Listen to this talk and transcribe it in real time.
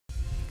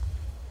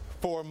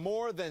For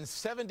more than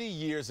 70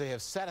 years, they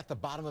have sat at the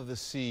bottom of the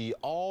sea,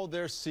 all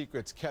their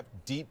secrets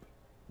kept deep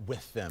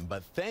with them.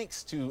 But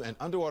thanks to an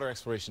underwater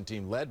exploration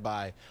team led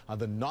by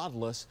the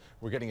Nautilus,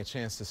 we're getting a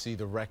chance to see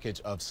the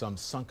wreckage of some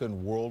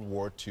sunken World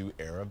War II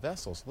era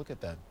vessels. Look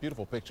at that.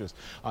 Beautiful pictures.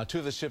 Two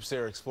of the ships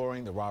they're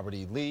exploring, the Robert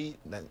E. Lee,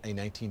 a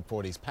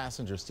 1940s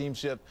passenger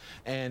steamship,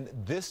 and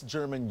this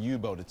German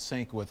U-boat. It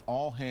sank with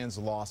all hands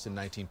lost in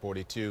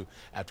 1942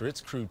 after its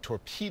crew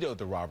torpedoed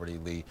the Robert E.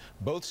 Lee.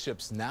 Both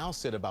ships now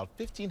sit about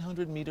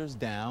 1,500 meters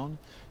down.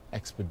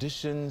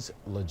 Expeditions,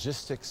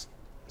 logistics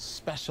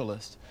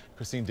specialist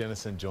Christine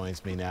Dennison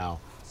joins me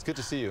now. It's good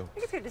to see you.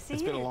 It's good to see you.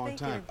 It's been a long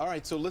time. You. All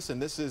right, so listen,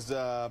 this is,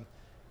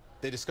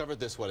 they discovered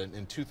this,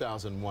 in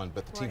 2001,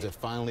 but the teams have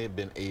finally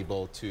been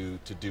able to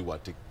do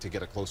what? To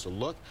get a closer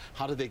look?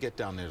 How did they get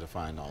down there to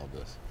find all of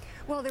this?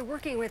 Well, they're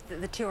working with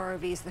the two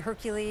ROVs, the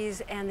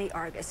Hercules and the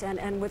Argus,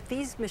 and what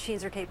these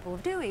machines are capable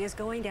of doing is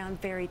going down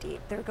very deep.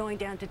 They're going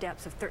down to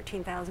depths of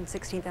 13,000,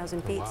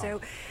 16,000 feet. Oh,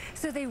 wow.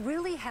 So they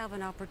really have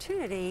an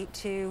opportunity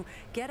to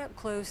get up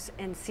close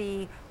and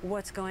see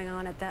what's going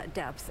on at that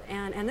depth.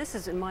 And this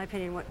is, in my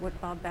opinion,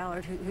 what Bob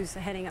Ballard, who's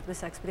heading up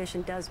this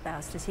expedition, does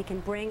best, is he can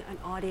bring an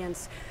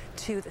audience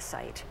to the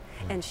site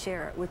and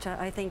share it, which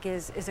I think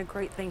is a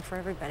great thing for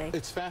everybody.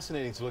 It's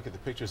fascinating to look at the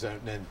pictures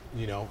and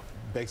you know,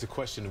 begs the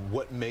question,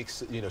 what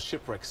makes, you know,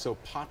 shipwrecks so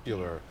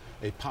popular,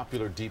 a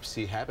popular deep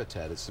sea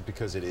habitat? It's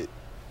because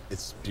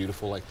it's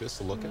beautiful like this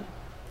to look at?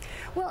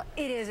 Well,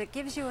 it is. It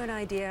gives you an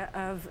idea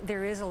of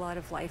there is a lot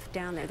of life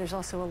down there. There's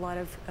also a lot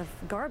of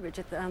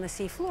garbage on the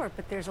sea floor,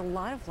 but there's a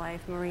lot of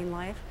life, marine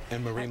life.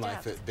 And marine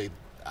life,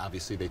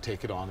 obviously they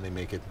take it on and they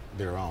make it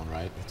their own,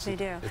 right? They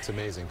do. It's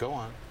amazing. Go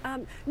on.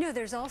 No,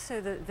 there's also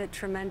the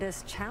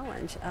tremendous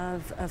challenge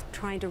of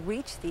trying to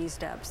reach these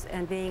depths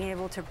and being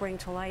able to bring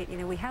to light, you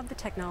know, we have the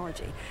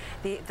technology.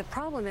 The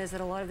problem is that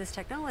a lot of this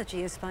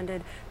technology is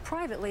funded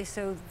privately,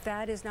 so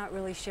that is not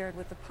really shared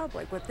with the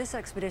public. What this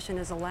expedition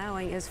is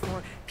allowing is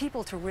for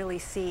people to really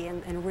see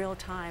in real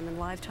time and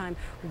live time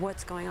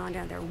what's going on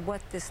down there,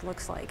 what this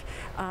looks like.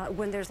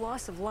 When there's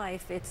loss of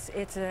life, it's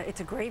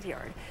a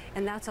graveyard,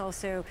 and that's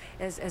also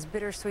as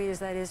bittersweet as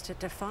that is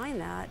to find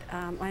that.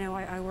 I know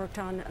I worked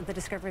on the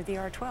discovery of the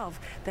R-12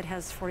 that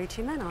has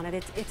 42 men on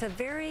it. It's a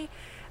very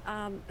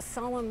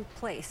solemn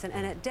place, and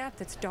at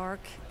depth it's dark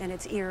and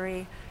it's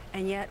eerie,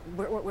 and yet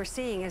what we're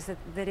seeing is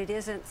that it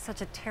isn't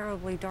such a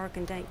terribly dark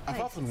and dank place.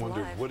 I've often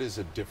wondered, what is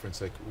the difference,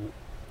 like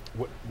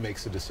what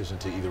makes a decision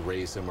to either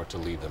raise them or to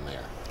leave them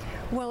there?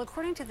 Well,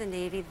 according to the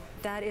Navy,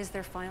 that is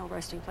their final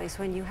resting place.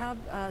 When you have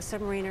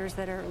submariners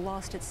that are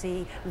lost at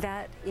sea,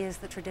 that is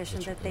the tradition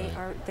that they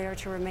are there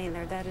to remain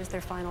there. That is their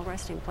final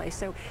resting place.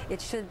 So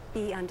it should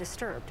be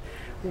undisturbed.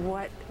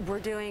 What we're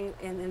doing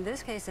in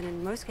this case, and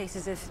in most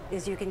cases,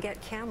 is you can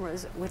get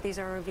cameras with these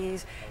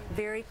ROVs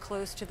very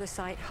close to the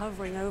site,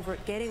 hovering over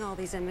it, getting all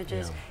these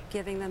images,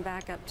 giving them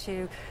back up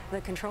to the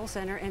control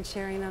center, and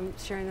sharing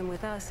them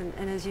with us.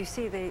 And as you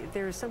see,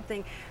 there's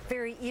something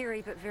very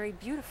eerie but very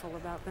beautiful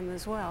about them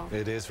as well.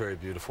 It is very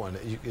beautiful,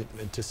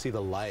 and to see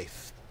the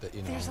life that,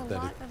 you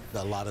know,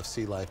 a lot of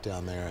sea life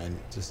down there, and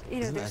just, you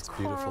know, isn't there's that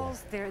beautiful?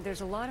 Corals,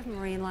 there's a lot of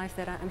marine life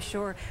that I'm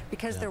sure,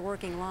 because they're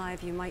working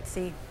live, you might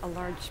see a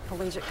large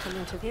pelagic come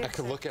into view. I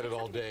could look at it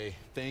all day.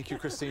 Thank you,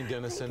 Christine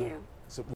Dennison. Thank you.